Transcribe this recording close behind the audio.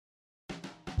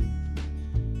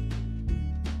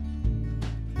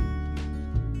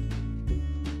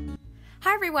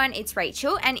Hi everyone, it's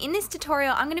Rachel, and in this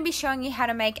tutorial I'm going to be showing you how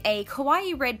to make a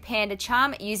kawaii red panda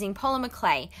charm using polymer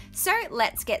clay. So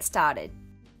let's get started.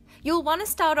 You'll want to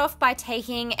start off by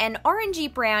taking an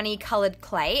orangey browny coloured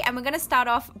clay, and we're going to start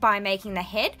off by making the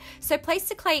head. So place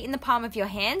the clay in the palm of your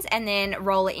hands and then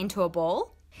roll it into a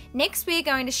ball. Next we are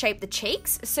going to shape the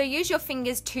cheeks, so use your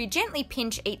fingers to gently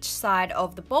pinch each side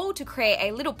of the ball to create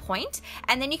a little point,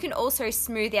 and then you can also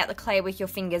smooth out the clay with your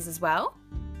fingers as well.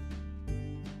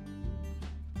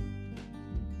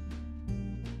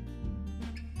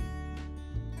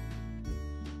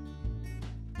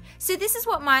 So this is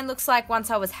what mine looks like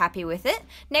once I was happy with it.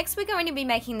 Next we're going to be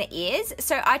making the ears.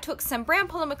 So I took some brown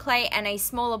polymer clay and a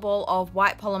smaller ball of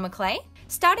white polymer clay.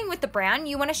 Starting with the brown,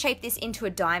 you want to shape this into a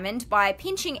diamond by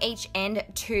pinching each end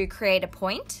to create a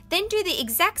point. Then do the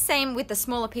exact same with the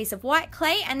smaller piece of white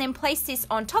clay and then place this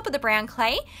on top of the brown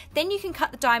clay. Then you can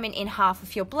cut the diamond in half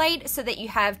with your blade so that you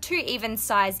have two even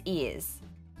size ears.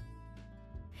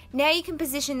 Now you can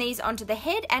position these onto the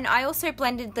head, and I also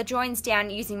blended the joins down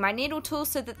using my needle tool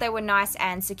so that they were nice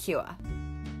and secure.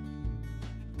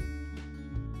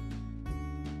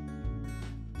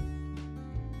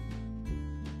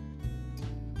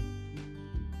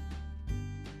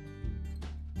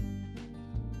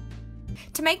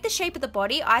 To make the shape of the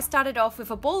body, I started off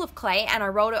with a ball of clay and I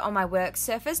rolled it on my work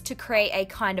surface to create a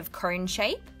kind of cone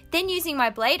shape. Then using my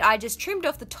blade, I just trimmed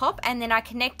off the top and then I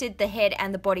connected the head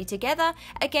and the body together,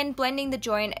 again blending the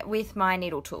join with my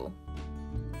needle tool.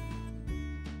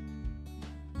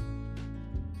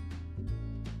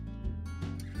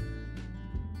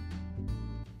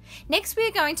 Next we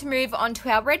are going to move on to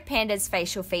our red panda's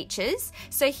facial features.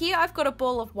 So here I've got a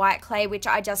ball of white clay which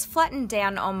I just flattened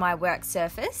down on my work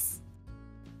surface.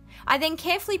 I then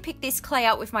carefully picked this clay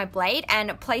up with my blade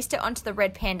and placed it onto the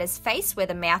red panda's face where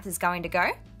the mouth is going to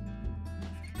go.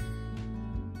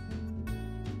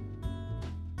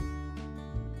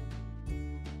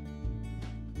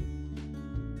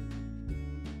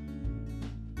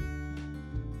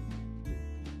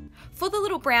 For the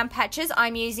little brown patches,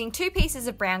 I'm using 2 pieces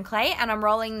of brown clay and I'm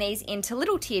rolling these into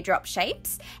little teardrop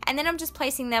shapes, and then I'm just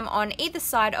placing them on either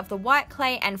side of the white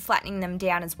clay and flattening them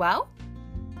down as well.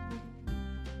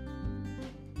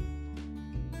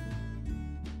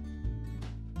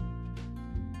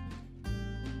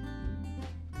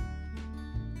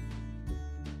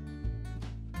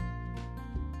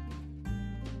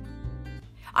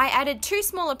 I added 2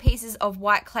 smaller pieces of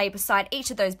white clay beside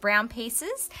each of those brown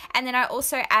pieces, and then I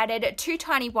also added 2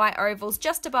 tiny white ovals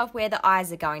just above where the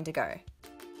eyes are going to go.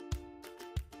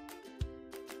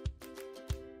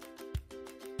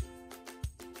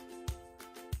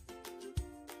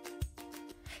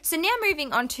 So now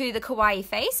moving on to the kawaii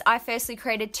face, I firstly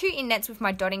created 2 indents with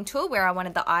my dotting tool where I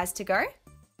wanted the eyes to go.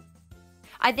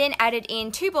 I then added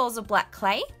in 2 balls of black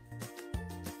clay.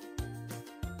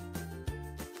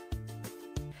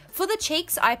 For the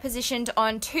cheeks, I positioned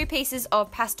on 2 pieces of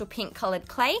pastel pink coloured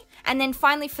clay, and then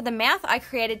finally for the mouth I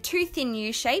created 2 thin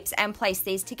U shapes and placed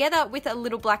these together with a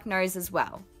little black nose as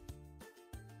well.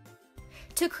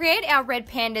 To create our red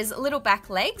panda's little back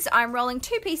legs, I'm rolling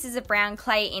 2 pieces of brown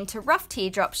clay into rough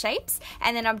teardrop shapes,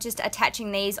 and then I'm just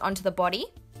attaching these onto the body.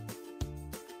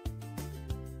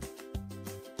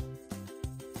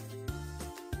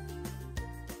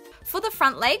 For the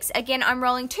front legs, again I'm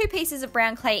rolling 2 pieces of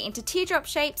brown clay into teardrop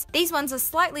shapes. These ones are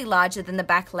slightly larger than the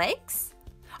back legs.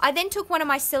 I then took one of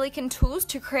my silicone tools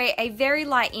to create a very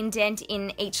light indent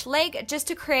in each leg, just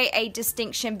to create a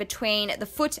distinction between the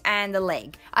foot and the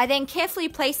leg. I then carefully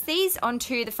placed these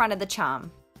onto the front of the charm.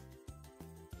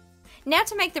 Now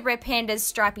to make the red panda's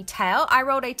stripy tail, I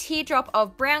rolled a teardrop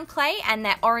of brown clay and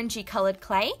that orangey coloured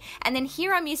clay, and then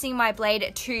here I'm using my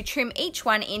blade to trim each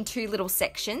one into little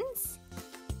sections.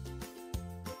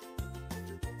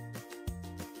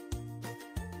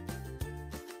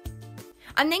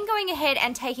 I'm then going ahead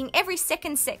and taking every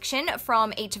second section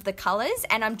from each of the colours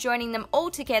and I'm joining them all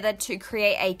together to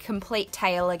create a complete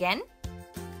tail again.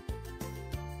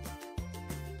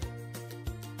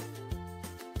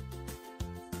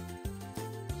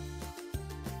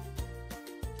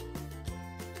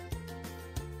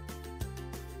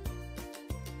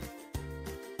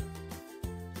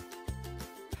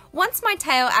 Once my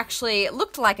tail actually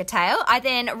looked like a tail, I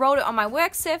then rolled it on my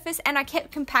work surface and I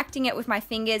kept compacting it with my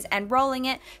fingers and rolling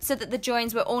it so that the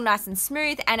joins were all nice and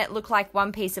smooth and it looked like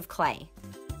one piece of clay.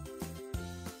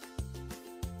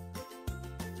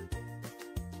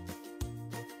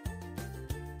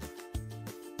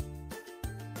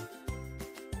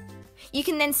 You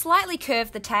can then slightly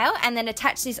curve the tail and then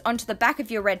attach this onto the back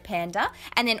of your red panda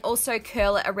and then also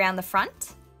curl it around the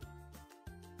front.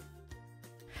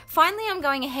 Finally, I'm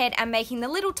going ahead and making the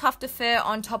little tuft of fur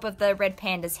on top of the red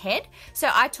panda's head. So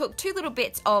I took 2 little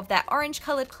bits of that orange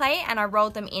coloured clay and I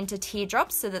rolled them into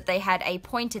teardrops so that they had a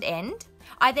pointed end.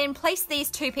 I then placed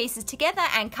these 2 pieces together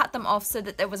and cut them off so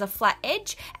that there was a flat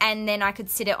edge, and then I could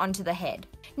sit it onto the head.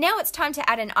 Now it's time to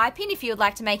add an eye pin if you would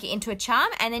like to make it into a charm,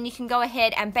 and then you can go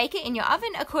ahead and bake it in your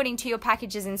oven according to your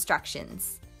package's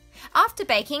instructions. After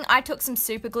baking, I took some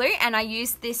super glue and I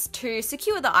used this to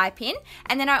secure the eye pin,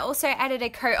 and then I also added a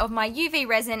coat of my UV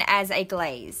resin as a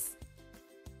glaze.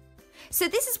 So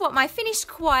this is what my finished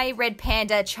Kawaii red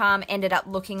panda charm ended up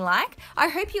looking like. I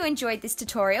hope you enjoyed this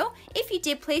tutorial. If you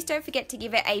did, please don't forget to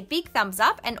give it a big thumbs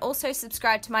up and also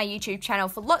subscribe to my YouTube channel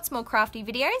for lots more crafty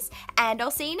videos, and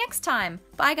I'll see you next time.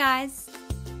 Bye guys!